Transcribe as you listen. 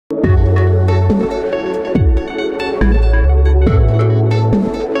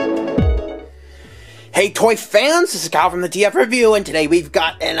Hey toy fans, this is Kyle from the TFR Review, and today we've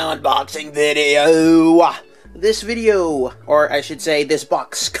got an unboxing video. This video, or I should say this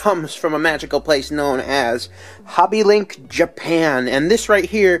box, comes from a magical place known as Hobby Link Japan, and this right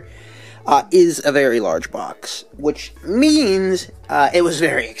here is a very large box, which means it was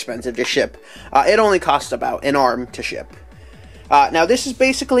very expensive to ship. It only cost about an arm to ship. Now this is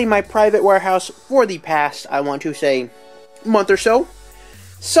basically my private warehouse for the past, I want to say, month or so.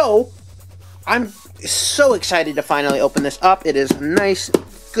 So, I'm so excited to finally open this up. It is a nice,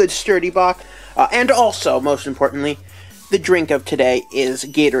 good, sturdy box. And also, most importantly, the drink of today is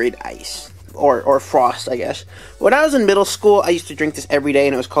Gatorade Ice. Or Frost, I guess. When I was in middle school, I used to drink this every day,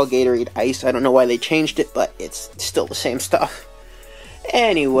 and it was called Gatorade Ice. I don't know why they changed it, but it's still the same stuff.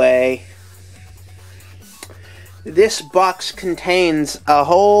 Anyway, this box contains a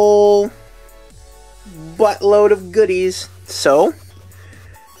whole buttload of goodies. So,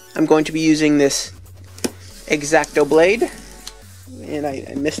 I'm going to be using this X-Acto blade, and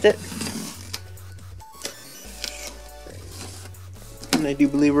I missed it. And I do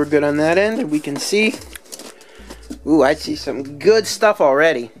believe we're good on that end, and we can see. Ooh, I see some good stuff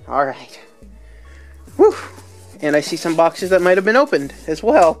already. Alright. Whew. And I see some boxes that might have been opened as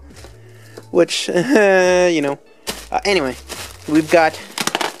well. Which, you know. Anyway, we've got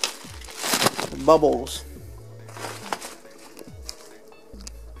bubbles.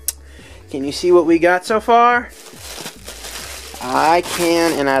 Can you see what we got so far? I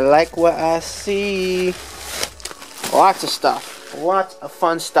can, and I like what I see. Lots of stuff. Lots of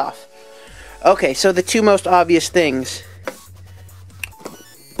fun stuff. Okay, so the two most obvious things.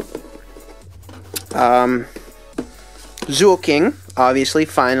 Zuo King, obviously,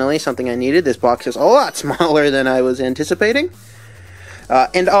 finally, something I needed. This box is a lot smaller than I was anticipating.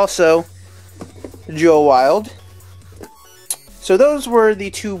 And also, Joe Wild. So those were the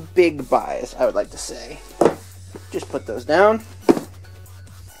two big buys, I would like to say. Just put those down.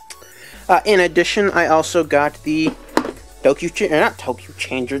 In addition, I also got the the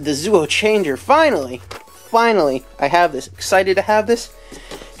Zuo Changer. Finally! Finally, I have this. Excited to have this.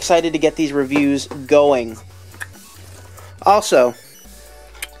 Excited to get these reviews going. Also,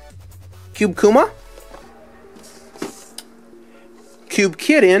 Cube Kuma. Cube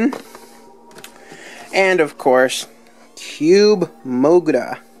Kitten. And, of course, Cube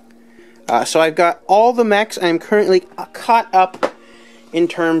Mogra. So I've got all the mechs. I'm currently caught up in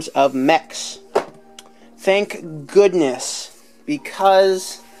terms of mechs. Thank goodness.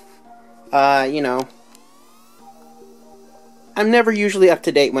 Because, you know, I'm never usually up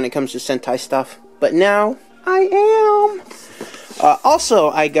to date when it comes to Sentai stuff. But now, I am. Also,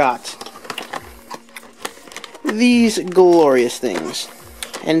 I got these glorious things.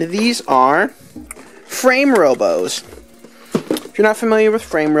 And these are frame robos. If you're not familiar with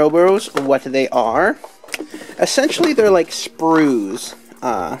frame robos, what they are, essentially they're like sprues.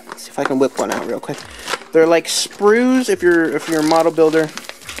 Let's see if I can whip one out real quick. They're like sprues if you're a model builder.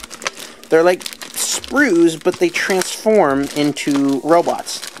 They're like sprues, but they transform into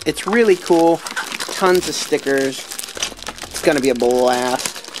robots. It's really cool. Tons of stickers. It's gonna be a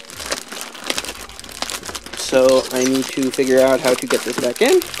blast. So I need to figure out how to get this back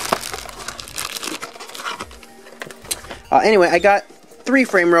in. Anyway, I got 3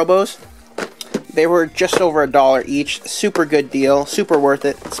 frame robos. They were just over $1 each. Super good deal. Super worth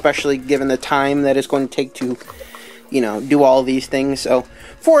it, especially given the time that it's going to take to, you know, do all these things. So,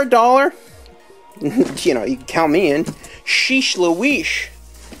 for $1, you know, you can count me in. Sheesh Louish.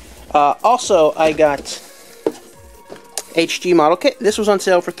 Also, I got HG model kit. This was on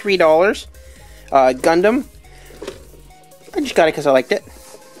sale for $3. Gundam. I just got it because I liked it.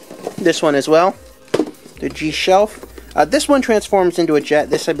 This one as well. The G shelf. This one transforms into a jet.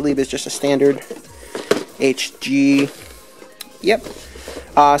 This, I believe, is just a standard HG. Yep.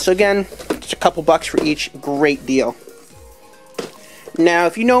 So again, just a couple bucks for each. Great deal. Now,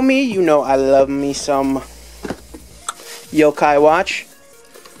 if you know me, you know I love me some Yokai Watch.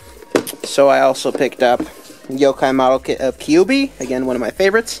 So I also picked up Yokai model kit of Kyubi. Again, one of my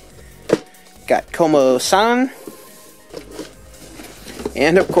favorites. Got Komo-san.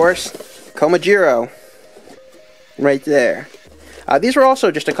 And, of course, Komajiro. Right there. These were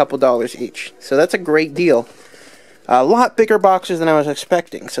also just a couple dollars each, so that's a great deal. A lot bigger boxes than I was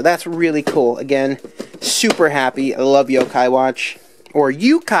expecting, so that's really cool. Again, super happy. I love Yokai Watch, or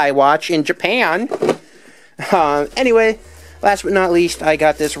Yukai Watch in Japan. Anyway, last but not least, I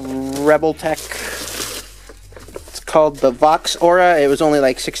got this Rebel Tech. It's called the Vox Aura. It was only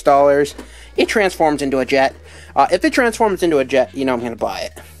like $6. It transforms into a jet. If it transforms into a jet, you know I'm going to buy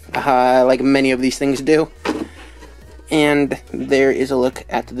it. Like many of these things do. And there is a look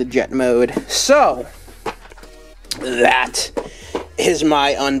at the jet mode. So, that is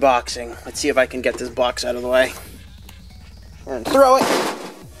my unboxing. Let's see if I can get this box out of the way. And throw it.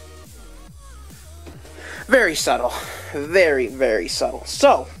 Very subtle. Very, very subtle.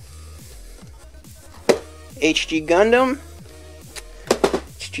 So, HG Gundam.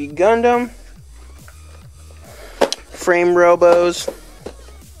 HG Gundam. Frame Robos.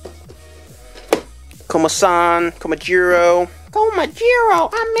 Koma-san. Komajiro. Komajiro!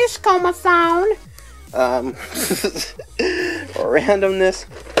 I miss Koma-san! Randomness.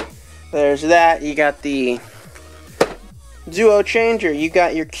 There's that. You got the Duo Changer. You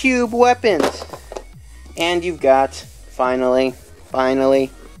got your cube weapons. And you've got, finally,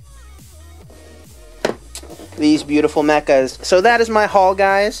 these beautiful mechas. So that is my haul,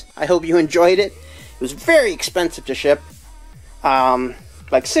 guys. I hope you enjoyed it. It was very expensive to ship.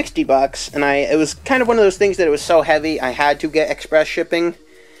 Like 60 bucks. And it was kind of one of those things that it was so heavy, I had to get express shipping.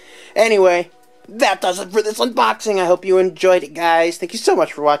 Anyway, that does it for this unboxing. I hope you enjoyed it, guys. Thank you so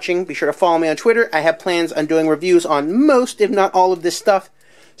much for watching. Be sure to follow me on Twitter. I have plans on doing reviews on most, if not all, of this stuff.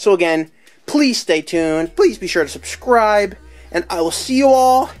 So again, please stay tuned. Please be sure to subscribe. And I will see you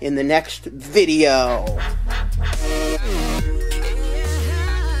all in the next video.